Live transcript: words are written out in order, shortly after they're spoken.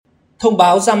Thông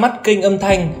báo ra mắt kênh âm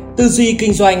thanh, tư duy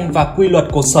kinh doanh và quy luật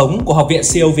cuộc sống của Học viện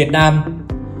SEO Việt Nam.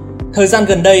 Thời gian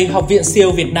gần đây, Học viện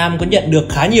SEO Việt Nam có nhận được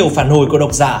khá nhiều phản hồi của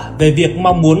độc giả về việc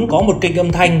mong muốn có một kênh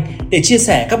âm thanh để chia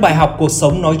sẻ các bài học cuộc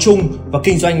sống nói chung và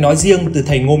kinh doanh nói riêng từ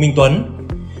thầy Ngô Minh Tuấn.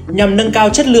 Nhằm nâng cao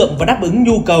chất lượng và đáp ứng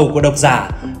nhu cầu của độc giả,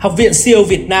 Học viện SEO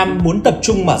Việt Nam muốn tập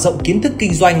trung mở rộng kiến thức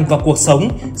kinh doanh và cuộc sống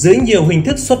dưới nhiều hình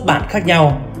thức xuất bản khác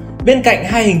nhau. Bên cạnh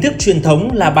hai hình thức truyền thống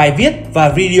là bài viết và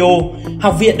video,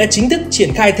 học viện đã chính thức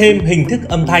triển khai thêm hình thức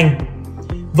âm thanh.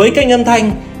 Với kênh âm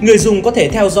thanh, người dùng có thể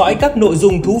theo dõi các nội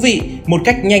dung thú vị một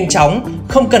cách nhanh chóng,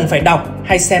 không cần phải đọc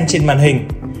hay xem trên màn hình.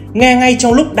 Nghe ngay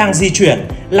trong lúc đang di chuyển,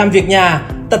 làm việc nhà,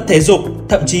 tập thể dục,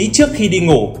 thậm chí trước khi đi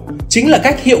ngủ. Chính là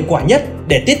cách hiệu quả nhất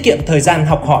để tiết kiệm thời gian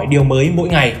học hỏi điều mới mỗi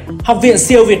ngày. Học viện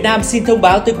SEO Việt Nam xin thông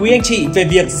báo tới quý anh chị về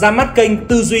việc ra mắt kênh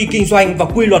Tư duy kinh doanh và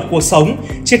quy luật cuộc sống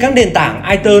trên các nền tảng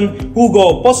iTunes,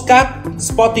 Google Podcast,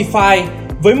 Spotify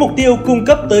với mục tiêu cung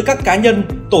cấp tới các cá nhân,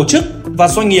 tổ chức và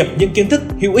doanh nghiệp những kiến thức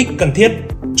hữu ích cần thiết.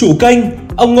 Chủ kênh,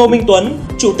 ông Ngô Minh Tuấn,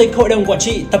 Chủ tịch Hội đồng Quản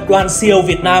trị Tập đoàn SEO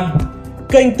Việt Nam.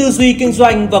 Kênh Tư duy kinh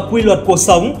doanh và quy luật cuộc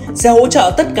sống sẽ hỗ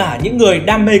trợ tất cả những người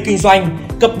đam mê kinh doanh,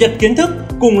 cập nhật kiến thức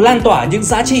cùng lan tỏa những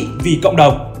giá trị vì cộng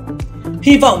đồng.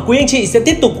 Hy vọng quý anh chị sẽ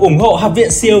tiếp tục ủng hộ Học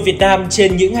viện SEO Việt Nam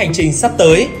trên những hành trình sắp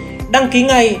tới. Đăng ký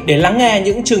ngay để lắng nghe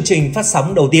những chương trình phát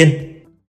sóng đầu tiên.